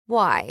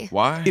Why?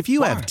 Why? If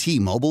you have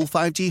T-Mobile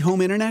 5G home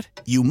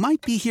internet, you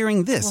might be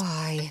hearing this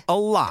Why? a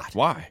lot.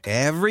 Why?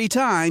 Every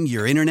time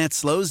your internet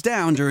slows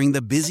down during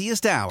the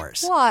busiest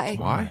hours. Why?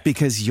 Why?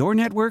 Because your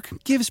network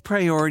gives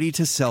priority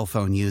to cell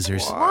phone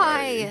users.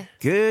 Why?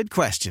 Good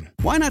question.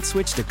 Why not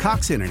switch to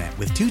Cox Internet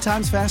with 2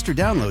 times faster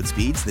download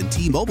speeds than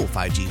T-Mobile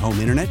 5G home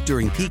internet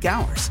during peak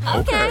hours?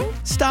 Okay.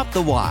 Stop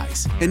the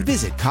whys and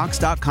visit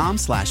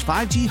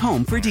cox.com/5G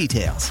home for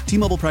details.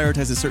 T-Mobile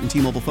prioritizes certain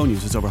T-Mobile phone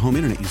users over home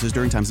internet users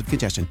during times of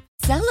congestion.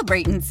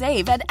 Celebrate and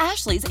save at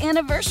Ashley's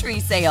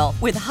Anniversary Sale.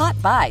 With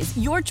Hot Buys,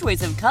 your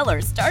choice of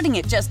colors starting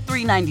at just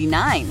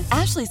 $3.99.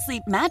 Ashley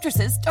Sleep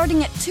mattresses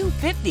starting at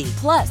 $2.50.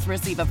 Plus,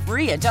 receive a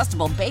free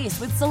adjustable base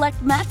with select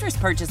mattress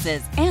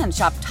purchases. And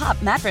shop top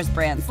mattress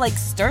brands like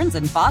Stearns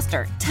 &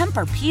 Foster,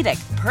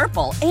 Tempur-Pedic,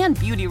 Purple, and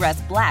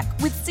Beautyrest Black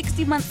with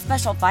 60-month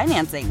special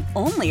financing.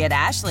 Only at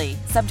Ashley.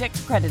 Subject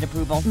to credit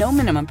approval. No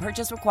minimum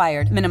purchase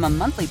required. Minimum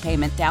monthly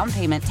payment, down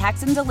payment,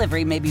 tax, and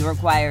delivery may be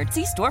required.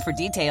 See store for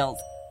details.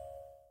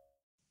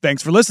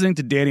 Thanks for listening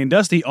to Danny and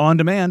Dusty On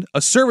Demand,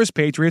 a Service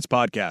Patriots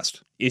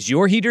podcast. Is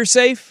your heater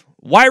safe?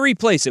 Why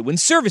replace it when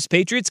Service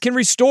Patriots can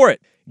restore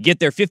it? Get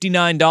their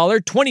 $59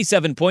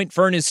 27-point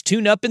furnace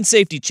tune-up and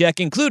safety check,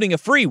 including a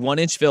free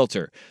 1-inch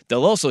filter.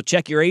 They'll also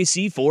check your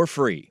AC for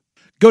free.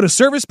 Go to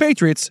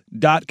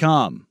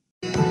ServicePatriots.com.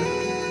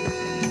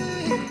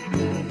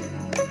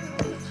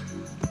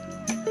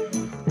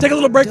 Take a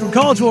little break from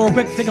college real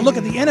quick. Take a look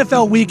at the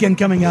NFL weekend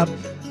coming up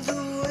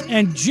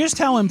and just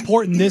how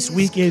important this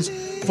week is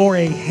for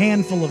a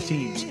handful of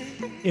teams.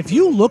 If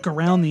you look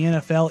around the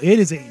NFL, it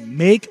is a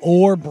make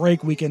or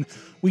break weekend.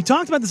 We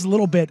talked about this a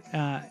little bit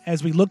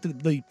as we looked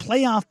at the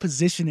playoff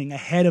positioning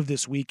ahead of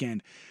this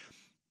weekend.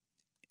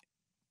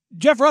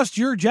 Jeff Rust,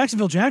 your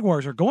Jacksonville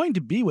Jaguars are going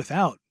to be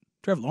without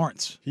Trevor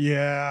Lawrence.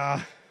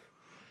 Yeah,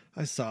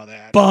 I saw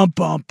that. Bum,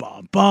 bum,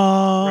 bum,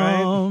 bum.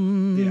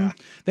 Right? Yeah.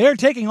 They are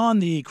taking on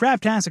the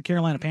craptastic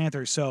Carolina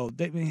Panthers, so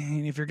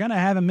if you're going to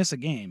have him miss a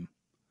game,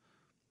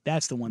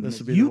 that's the one. That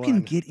you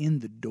can get in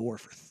the door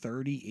for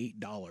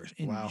 $38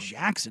 in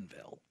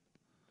Jacksonville.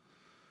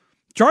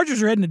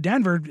 Chargers are heading to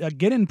Denver.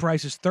 Get-in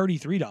price is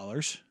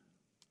 $33.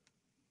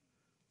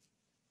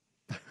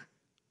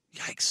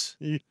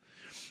 Yikes.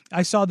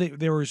 I saw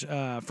that there was,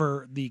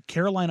 for the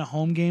Carolina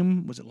home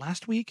game, was it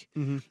last week?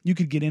 Mm-hmm. You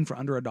could get in for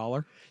under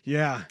 $1.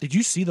 Yeah. Did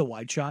you see the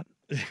wide shot?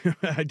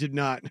 I did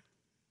not.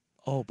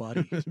 Oh,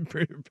 buddy.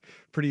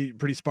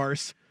 pretty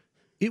sparse.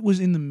 It was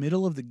in the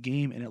middle of the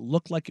game, and it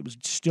looked like it was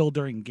still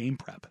during game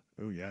prep.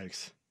 Oh,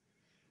 yikes.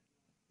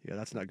 Yeah,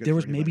 that's not good. There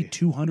was maybe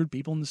 200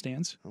 people in the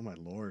stands. Oh, my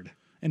Lord.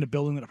 In a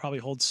building that probably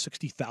holds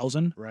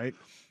 60,000. Right.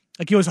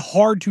 Like, it was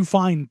hard to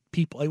find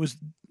people. It was...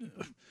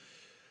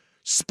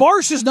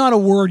 Sparse is not a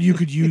word you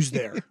could use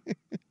there.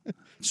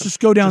 Let's just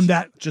go down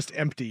that. Just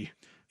empty.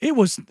 It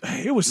was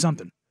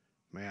something.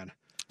 Man.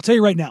 I'll tell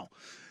you right now,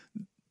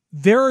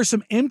 there are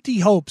some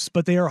empty hopes,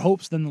 but they are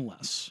hopes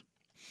nonetheless.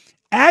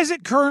 As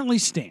it currently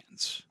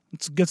stands,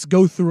 let's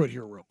go through it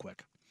here real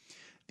quick.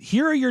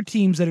 Here are your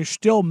teams that are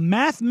still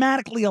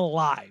mathematically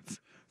alive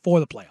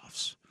for the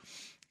playoffs.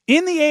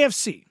 In the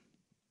AFC,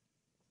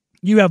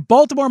 you have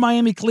Baltimore,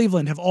 Miami,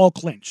 Cleveland have all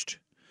clinched.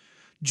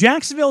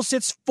 Jacksonville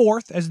sits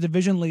fourth as a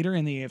division leader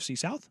in the AFC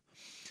South.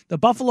 The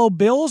Buffalo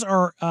Bills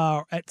are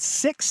at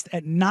sixth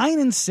at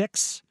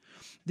 9-6.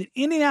 The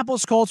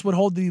Indianapolis Colts would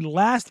hold the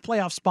last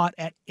playoff spot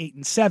at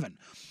 8-7.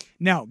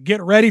 Now, get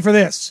ready for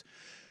this.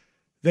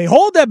 They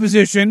hold that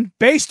position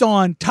based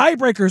on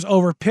tiebreakers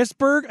over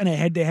Pittsburgh and a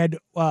head-to-head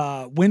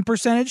win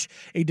percentage.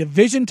 A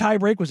division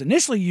tiebreak was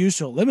initially used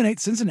to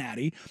eliminate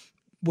Cincinnati,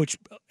 which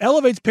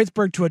elevates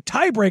Pittsburgh to a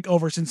tiebreak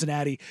over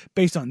Cincinnati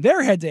based on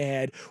their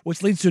head-to-head,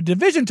 which leads to a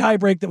division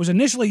tiebreak that was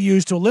initially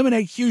used to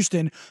eliminate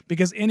Houston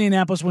because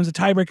Indianapolis wins a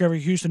tiebreak over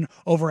Houston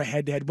over a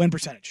head-to-head win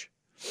percentage.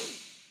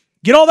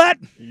 Get all that?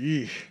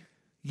 Yeesh.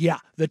 Yeah,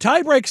 the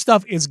tiebreak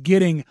stuff is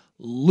getting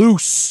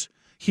loose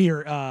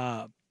here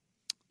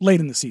late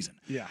in the season.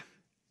 Yeah.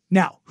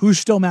 Now, who's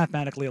still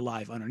mathematically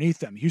alive underneath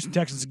them? Houston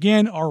Texans,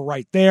 again, are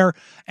right there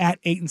at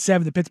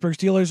 8-7. The Pittsburgh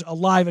Steelers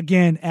alive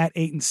again at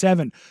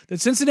 8-7. The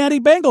Cincinnati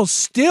Bengals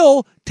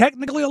still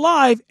technically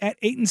alive at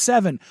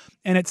 8-7.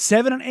 And at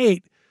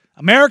 7-8,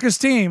 America's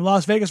team,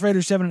 Las Vegas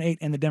Raiders 7-8,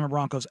 and the Denver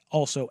Broncos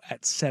also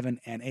at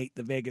 7-8.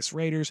 The Vegas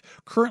Raiders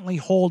currently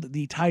hold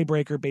the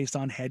tiebreaker based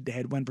on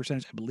head-to-head win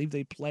percentage. I believe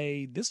they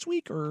play this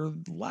week or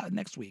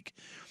next week.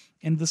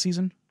 End of the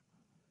season.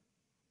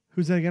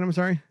 Who's that again? I'm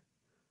sorry.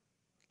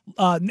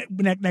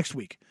 Next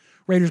week,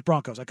 Raiders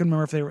Broncos. I couldn't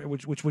remember if they were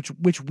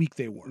which week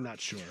they were. Not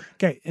sure.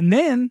 Okay, and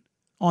then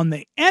on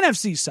the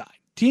NFC side,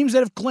 teams that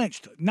have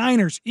clinched: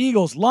 Niners,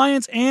 Eagles,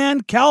 Lions,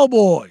 and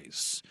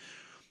Cowboys.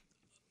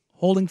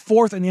 Holding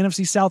fourth in the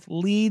NFC South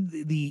lead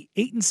the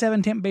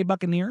 8-7 Tampa Bay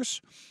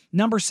Buccaneers.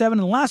 Number 7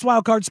 in the last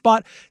wild card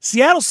spot,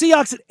 Seattle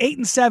Seahawks at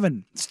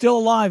 8-7, still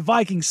alive.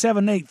 Vikings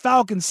 7-8,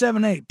 Falcons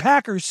 7-8,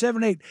 Packers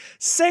 7-8,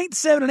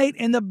 Saints 7-8,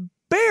 and the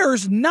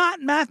Bears not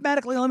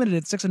mathematically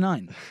eliminated at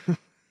 6-9.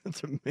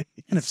 That's amazing.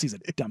 NFC's a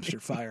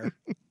dumpster fire.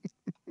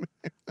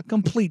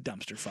 Complete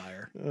dumpster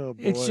fire. Oh,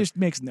 boy. It just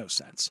makes no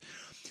sense.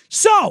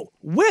 So,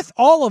 with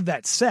all of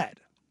that said,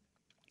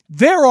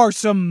 there are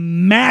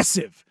some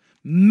massive,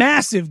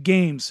 massive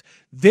games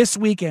this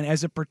weekend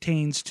as it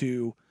pertains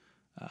to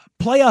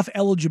playoff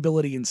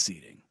eligibility and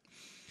seeding.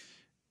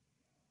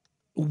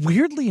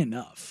 Weirdly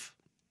enough,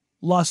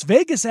 Las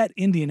Vegas at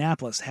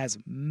Indianapolis has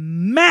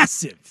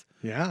massive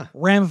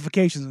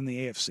ramifications in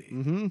the AFC.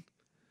 Mm-hmm.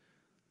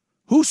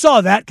 Who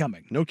saw that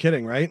coming? No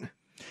kidding, right?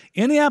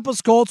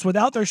 Indianapolis Colts,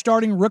 without their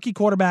starting rookie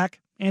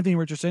quarterback, Anthony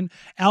Richardson,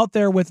 out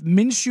there with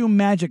Minshew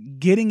Magic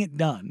getting it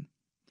done.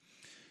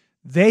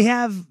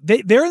 They're in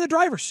the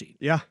driver's seat.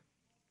 Yeah.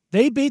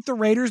 They beat the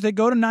Raiders. They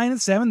go to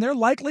 9-7. They're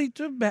likely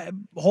to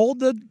hold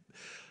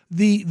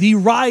the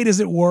ride, as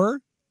it were.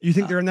 You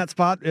think they're in that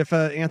spot if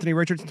Anthony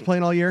Richardson's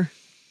playing all year?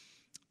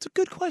 It's a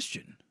good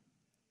question.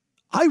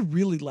 I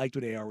really liked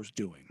what AR was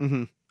doing.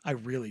 Mm-hmm. I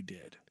really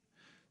did.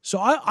 So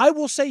I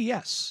will say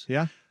yes.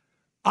 Yeah.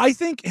 I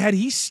think had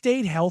he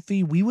stayed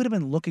healthy, we would have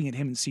been looking at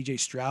him and C.J.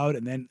 Stroud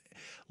and then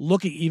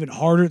looking even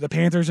harder at the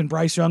Panthers and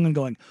Bryce Young and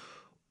going,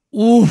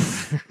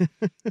 oof,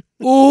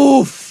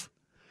 oof,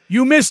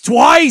 you missed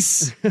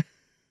twice.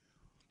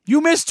 You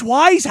missed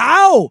twice?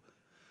 How?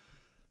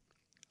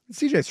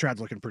 C.J.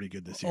 Stroud's looking pretty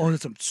good this year. Oh,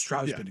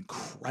 Stroud's been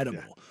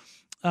incredible.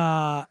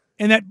 Yeah.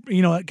 And that,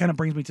 it kind of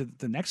brings me to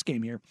the next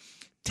game here.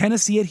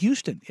 Tennessee at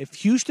Houston. If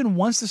Houston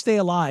wants to stay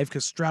alive,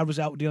 because Stroud was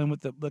out dealing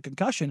with the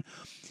concussion,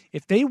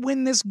 if they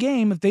win this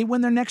game, if they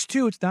win their next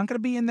two, it's not going to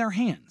be in their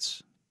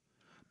hands.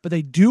 But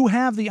they do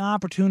have the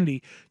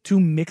opportunity to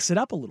mix it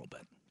up a little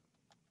bit.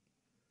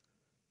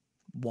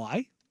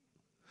 Why?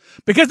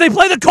 Because they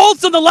play the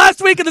Colts in the last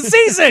week of the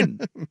season.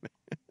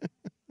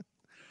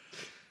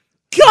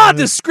 God,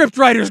 the script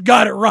writers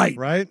got it right.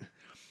 Right?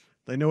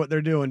 They know what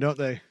they're doing, don't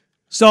they?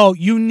 So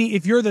you need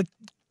if you're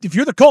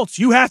the Colts,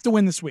 you have to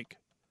win this week.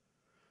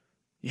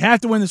 You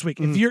have to win this week.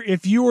 Mm-hmm.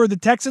 If you are the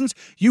Texans,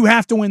 you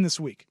have to win this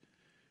week.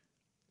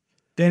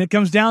 Then it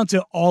comes down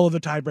to all of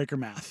the tiebreaker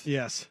math.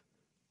 Yes.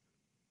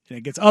 And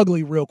it gets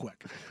ugly real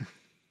quick.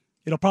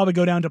 It'll probably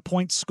go down to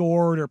points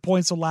scored or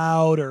points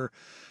allowed or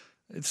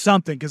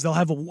something because they'll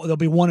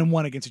be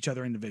 1-1 against each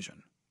other in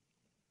division.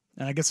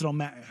 And I guess it'll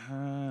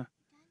matter.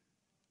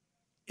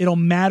 It'll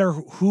matter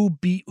who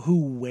beat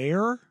who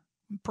where,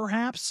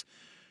 perhaps.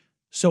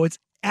 So it's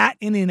at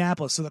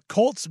Indianapolis. So the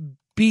Colts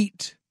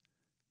beat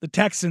the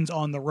Texans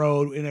on the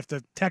road, and if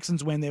the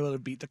Texans win, they would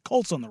have beat the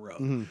Colts on the road.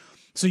 Mm-hmm.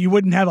 So you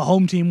wouldn't have a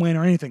home team win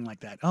or anything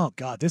like that. Oh,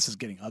 God, this is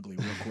getting ugly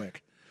real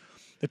quick.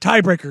 The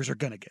tiebreakers are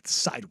going to get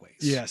sideways.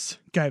 Yes.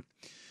 Okay.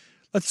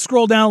 Let's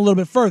scroll down a little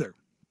bit further.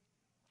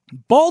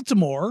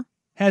 Baltimore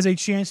has a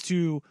chance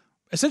to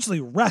essentially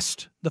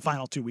rest the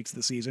final 2 weeks of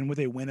the season with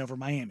a win over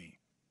Miami.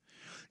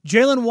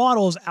 Jalen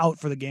Waddle is out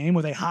for the game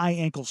with a high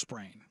ankle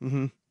sprain.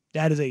 Mm-hmm.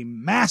 That is a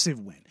massive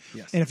win.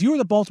 Yes. And if you were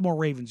the Baltimore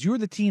Ravens, you're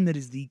the team that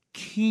is the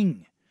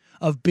king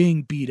of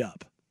being beat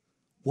up.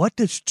 What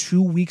does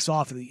 2 weeks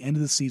off at the end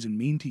of the season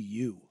mean to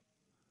you?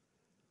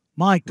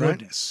 My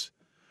goodness. Right.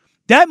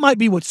 That might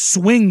be what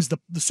swings the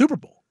Super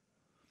Bowl.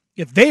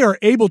 If they are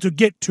able to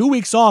get 2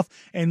 weeks off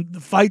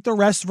and fight the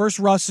rest versus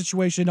rust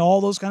situation,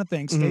 all those kind of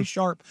things, stay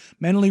sharp,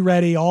 mentally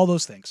ready, all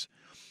those things.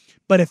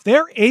 But if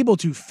they're able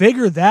to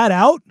figure that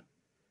out,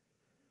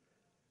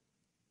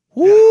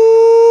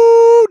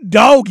 whoo,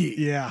 doggy.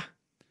 Yeah.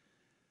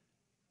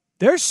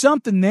 There's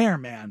something there,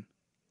 man.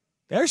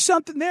 There's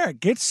something there. It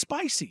gets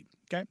spicy.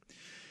 Okay.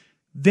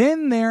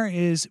 Then there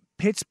is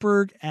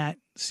Pittsburgh at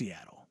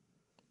Seattle.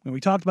 When we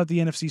talked about the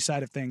NFC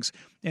side of things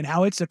and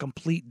how it's a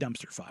complete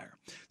dumpster fire.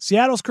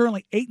 Seattle's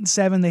currently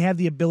 8-7. They have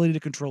the ability to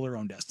control their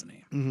own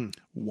destiny. Mm-hmm.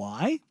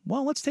 Why?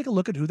 Well, let's take a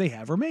look at who they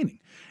have remaining.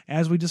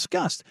 As we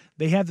discussed,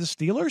 they have the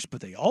Steelers,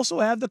 but they also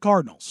have the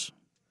Cardinals.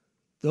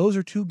 Those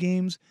are two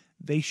games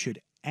they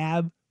should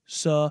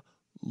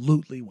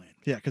absolutely win.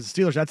 Yeah, because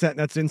the Steelers,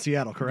 that's in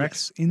Seattle, correct?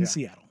 Yes, in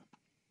Seattle.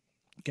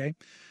 Okay.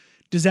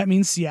 Does that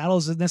mean Seattle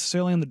is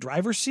necessarily on the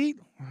driver's seat?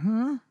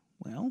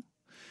 Well,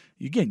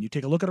 again, you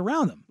take a look at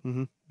around them.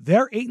 Mm-hmm.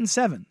 They're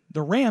 8-7.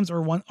 The Rams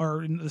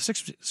are in the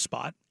 6th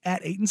spot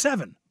at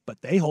 8-7,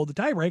 but they hold the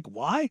tiebreak.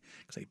 Why?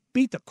 Because they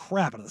beat the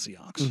crap out of the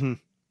Seahawks. Mm-hmm.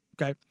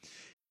 Okay.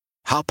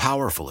 How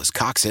powerful is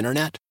Cox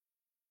Internet?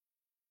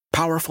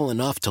 Powerful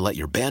enough to let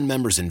your band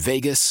members in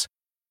Vegas,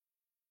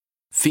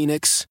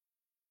 Phoenix,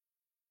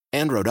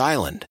 and Rhode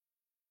Island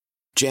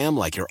jam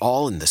like you're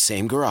all in the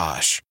same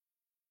garage.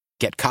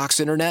 Get Cox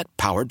Internet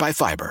powered by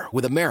fiber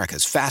with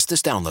America's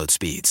fastest download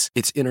speeds.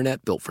 It's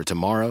internet built for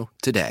tomorrow,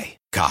 today.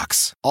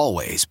 Cox,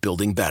 always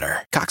building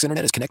better. Cox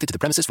Internet is connected to the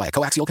premises via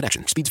coaxial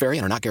connection. Speeds vary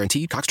and are not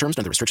guaranteed. Cox terms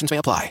and other restrictions may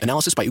apply.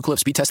 Analysis by Ookla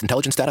Speed Test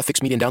Intelligence Data.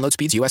 Fixed median download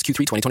speeds. US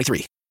Q3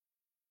 2023.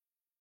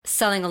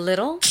 Selling a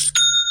little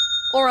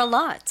or a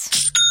lot?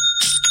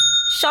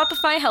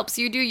 Shopify helps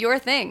you do your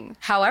thing,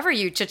 however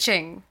you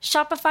cha-ching.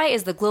 Shopify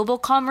is the global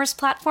commerce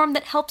platform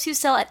that helps you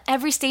sell at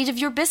every stage of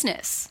your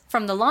business.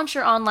 From the launch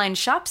your online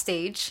shop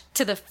stage to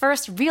to the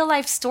first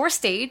real-life store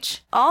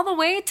stage, all the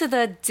way to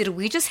the "did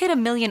we just hit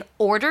 1 million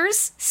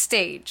orders"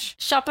 stage.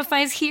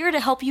 Shopify's here to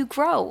help you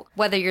grow.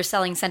 Whether you're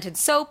selling scented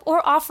soap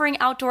or offering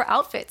outdoor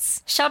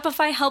outfits,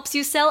 Shopify helps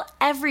you sell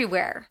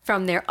everywhere.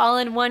 From their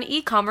all-in-one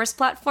e-commerce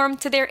platform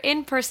to their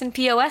in-person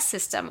POS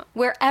system,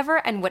 wherever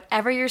and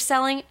whatever you're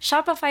selling,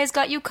 Shopify's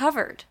got you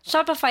covered.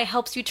 Shopify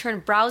helps you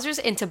turn browsers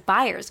into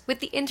buyers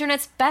with the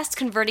internet's best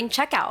converting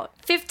checkout,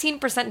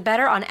 15%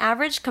 better on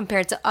average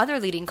compared to other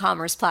leading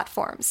commerce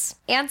platforms.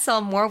 And sell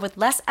more with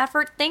less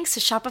effort thanks to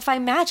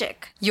Shopify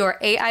Magic, your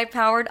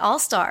AI-powered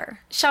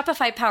all-star.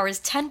 Shopify powers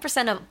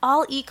 10% of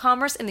all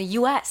e-commerce in the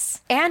US.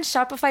 And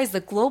Shopify is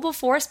the global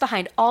force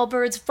behind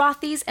Allbirds,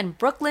 Rothy's, and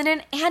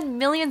Brooklinen, and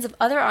millions of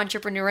other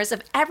entrepreneurs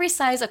of every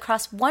size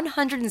across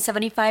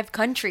 175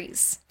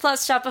 countries.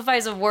 Plus,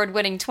 Shopify's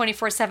award-winning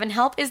 24/7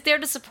 help is there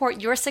to support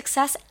your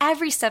success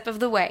every step of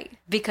the way.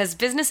 Because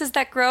businesses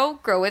that grow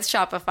with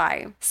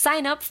Shopify.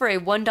 Sign up for a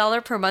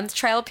 $1 per month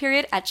trial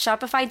period at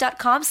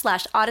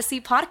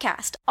shopify.com/Odyssey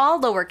Podcast, all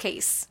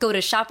lowercase. Go to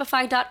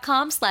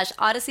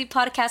shopify.com/Odyssey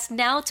Podcast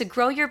now to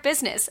grow your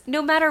business,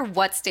 no matter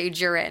what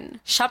stage you're in.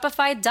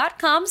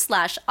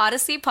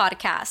 Shopify.com/Odyssey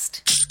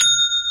Podcast.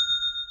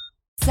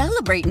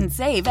 Celebrate and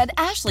save at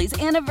Ashley's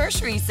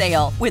Anniversary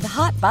Sale. With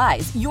Hot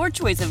Buys, your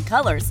choice of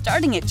colors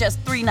starting at just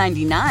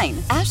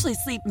 $3.99. Ashley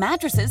Sleep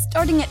mattresses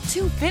starting at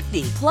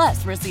 $2.50.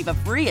 Plus, receive a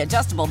free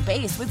adjustable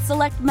base with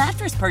select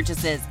mattress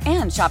purchases.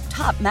 And shop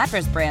top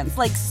mattress brands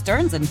like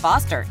Stearns &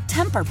 Foster,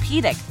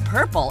 Tempur-Pedic,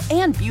 Purple,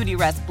 and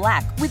Beautyrest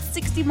Black with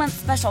 60-month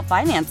special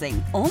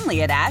financing.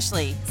 Only at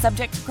Ashley.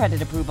 Subject to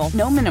credit approval.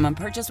 No minimum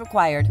purchase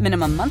required.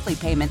 Minimum monthly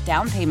payment,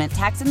 down payment,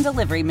 tax, and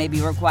delivery may be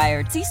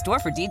required. See store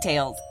for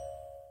details.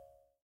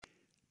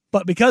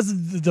 But because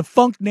of the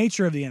defunct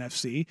nature of the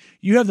NFC,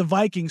 you have the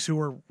Vikings who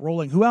are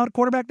rolling who out at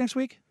quarterback next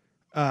week?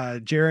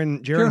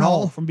 Jaron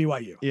Hall from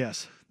BYU.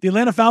 Yes. The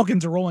Atlanta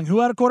Falcons are rolling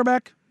who out at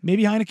quarterback?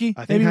 Maybe Heineke?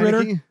 I think maybe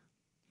Heineke. Ritter?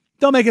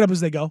 They'll make it up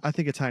as they go. I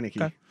think it's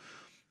Heineke. Okay.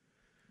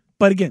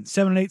 But again,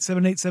 7-8,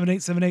 7-8,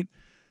 7-8, 7-8.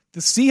 The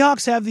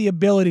Seahawks have the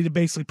ability to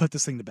basically put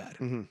this thing to bed.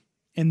 Mm-hmm.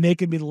 And they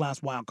could be the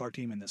last wild card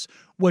team in this.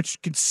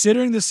 Which,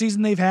 considering the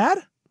season they've had,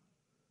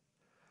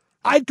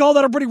 I'd call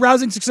that a pretty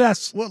rousing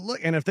success. Well, look,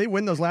 and if they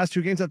win those last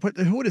two games,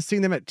 who would have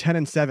seen them at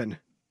 10-7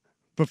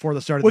 before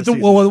the start of the season?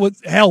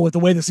 With the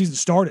way the season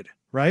started.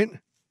 Right?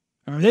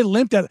 I mean, they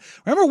limped at it.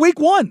 Remember week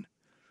 1?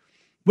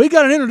 We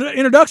got an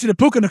introduction to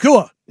Puka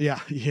Nacua. Yeah.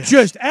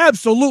 Just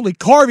absolutely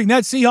carving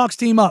that Seahawks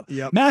team up.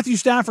 Yep. Matthew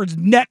Stafford's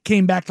neck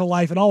came back to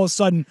life, and all of a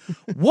sudden,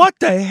 what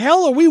the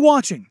hell are we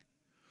watching?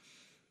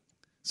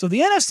 So the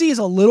NFC is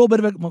a little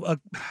bit of a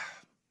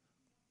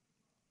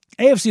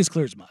AFC is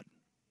clear as mud.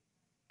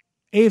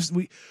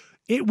 AFC,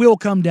 it will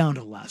come down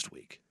to last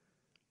week.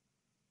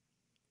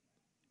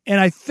 And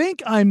I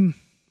think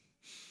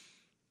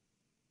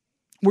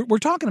we're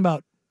talking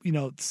about,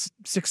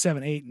 6,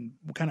 7, 8 and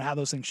kind of how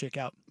those things shake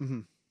out. Mm-hmm.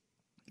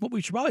 What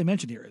we should probably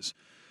mention here is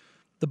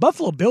the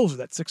Buffalo Bills are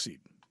that 6th seed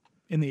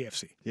in the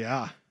AFC.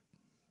 Yeah.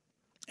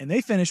 And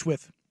they finish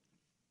with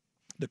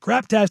the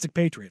craptastic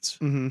Patriots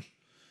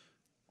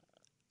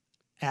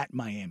at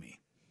Miami.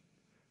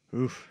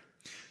 Oof.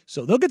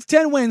 So they'll get to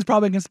 10 wins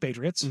probably against the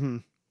Patriots. Mm-hmm.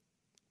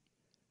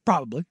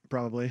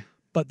 Probably.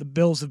 But the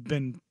Bills have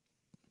been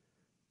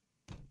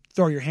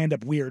throw your hand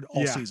up weird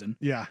all season.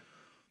 Yeah.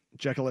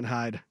 Jekyll and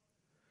Hyde.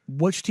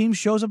 Which team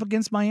shows up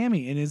against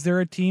Miami? And is there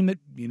a team that,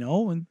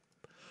 and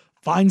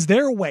finds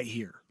their way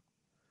here?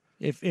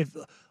 If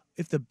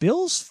the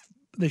Bills,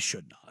 they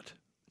should not.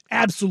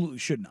 Absolutely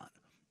should not.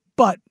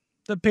 But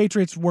the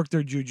Patriots work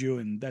their juju,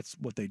 and that's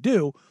what they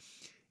do.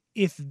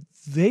 If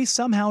they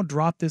somehow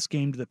drop this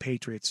game to the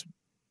Patriots,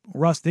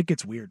 Russ, it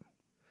gets weird.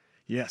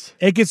 Yes.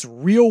 It gets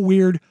real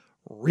weird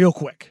real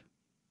quick.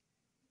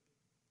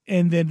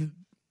 And then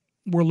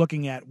we're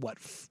looking at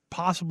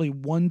possibly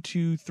 1,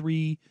 2,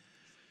 3,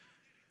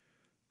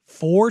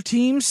 4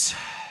 teams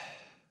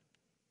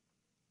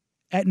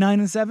at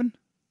 9-7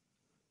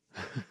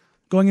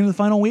 going into the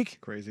final week.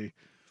 Crazy.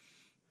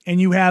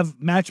 And you have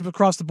matchup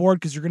across the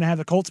board because you're going to have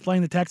the Colts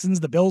playing the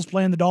Texans, the Bills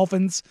playing the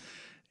Dolphins,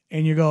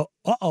 and you go,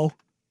 uh-oh.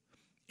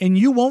 And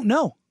you won't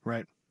know.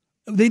 Right.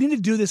 They need to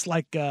do this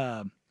like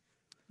the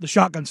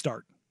shotgun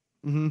start,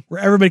 where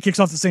everybody kicks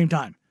off at the same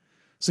time.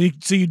 So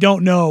you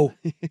don't know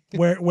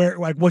where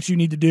like what you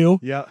need to do.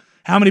 Yeah.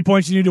 How many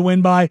points you need to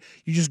win by.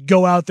 You just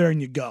go out there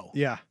and you go.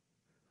 Yeah.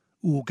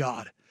 Oh,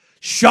 God.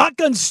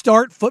 Shotgun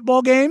start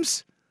football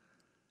games?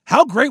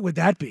 How great would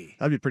that be?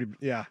 That'd be pretty,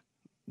 yeah.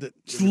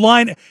 Just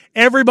line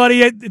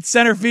everybody at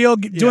center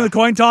field doing the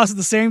coin toss at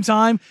the same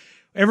time.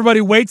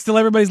 Everybody waits till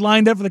everybody's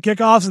lined up for the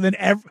kickoffs, and then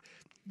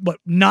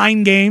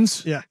 9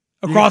 games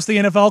across the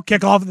NFL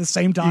kick off at the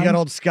same time. You got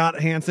old Scott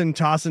Hansen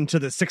tossing to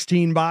the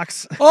 16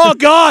 box. Oh,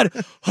 God.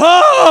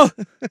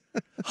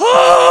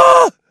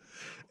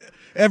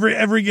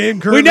 Every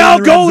game currently we now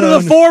go to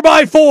the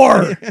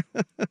 4x4.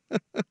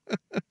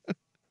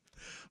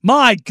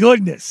 My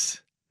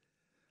goodness.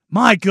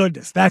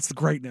 That's the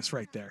greatness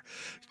right there.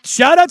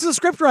 Shout out to the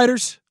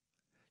scriptwriters.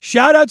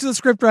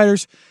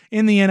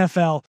 In the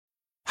NFL.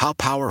 How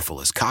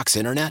powerful is Cox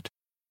Internet?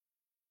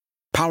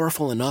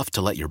 Powerful enough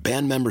to let your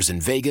band members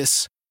in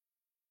Vegas,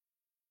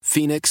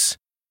 Phoenix,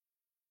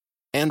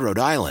 and Rhode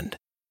Island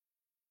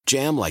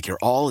jam like you're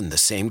all in the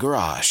same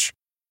garage.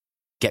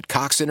 Get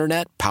Cox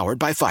Internet powered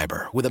by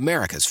fiber with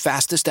America's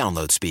fastest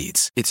download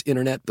speeds. It's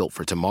internet built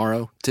for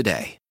tomorrow,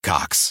 today.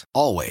 Cox,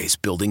 always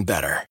building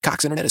better.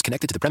 Cox Internet is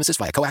connected to the premises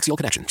via coaxial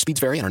connection. Speeds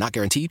vary and are not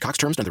guaranteed. Cox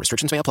terms and other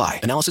restrictions may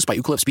apply. Analysis by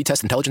Ookla Speed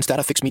Test Intelligence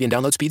Data. Fixed median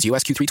download speeds.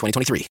 US Q3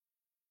 2023.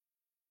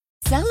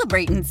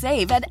 Celebrate and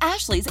save at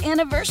Ashley's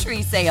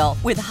Anniversary Sale.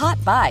 With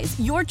Hot Buys,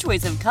 your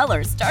choice of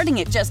colors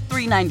starting at just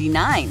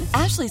 $3.99.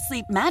 Ashley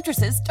Sleep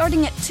mattresses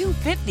starting at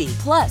 $2.50.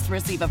 Plus,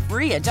 receive a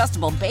free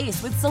adjustable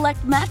base with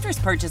select mattress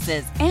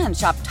purchases. And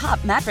shop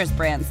top mattress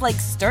brands like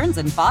Stearns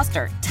 &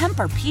 Foster,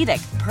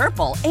 Tempur-Pedic,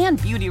 Purple, and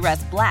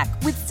Beautyrest Black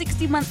with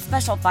 60-month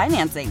special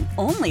financing.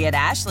 Only at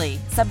Ashley.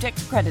 Subject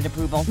to credit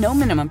approval. No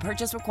minimum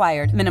purchase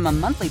required. Minimum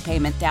monthly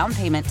payment, down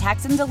payment,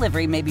 tax, and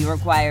delivery may be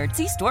required.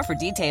 See store for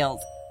details.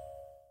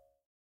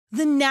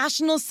 The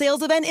national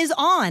sales event is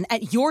on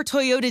at your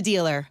Toyota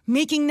dealer,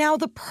 making now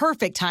the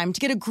perfect time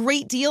to get a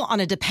great deal on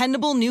a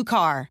dependable new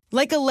car.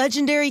 Like a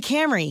legendary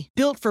Camry,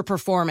 built for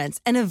performance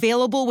and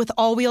available with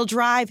all-wheel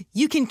drive,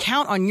 you can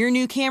count on your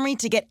new Camry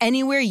to get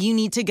anywhere you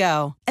need to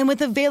go. And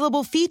with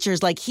available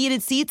features like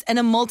heated seats and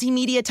a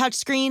multimedia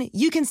touchscreen,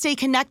 you can stay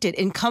connected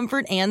in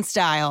comfort and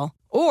style.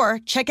 Or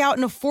check out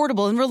an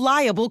affordable and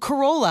reliable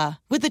Corolla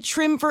with a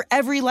trim for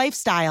every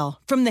lifestyle.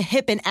 From the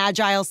hip and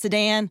agile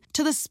sedan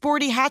to the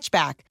sporty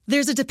hatchback,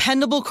 there's a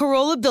dependable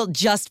Corolla built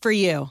just for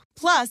you.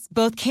 Plus,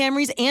 both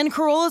Camrys and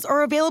Corollas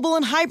are available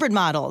in hybrid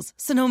models,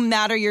 so no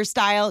matter your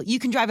style, you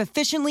can drive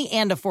efficiently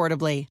and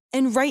affordably.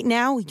 And right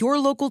now, your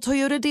local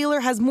Toyota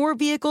dealer has more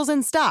vehicles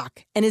in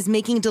stock and is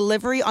making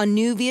delivery on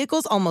new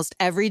vehicles almost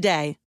every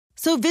day.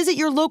 So visit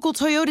your local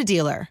Toyota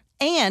dealer.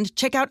 And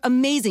check out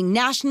amazing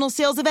national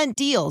sales event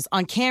deals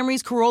on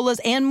Camrys,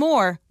 Corollas, and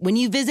more when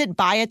you visit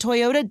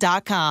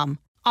buyatoyota.com.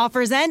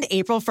 Offers end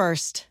April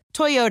 1st.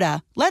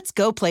 Toyota, let's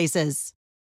go places.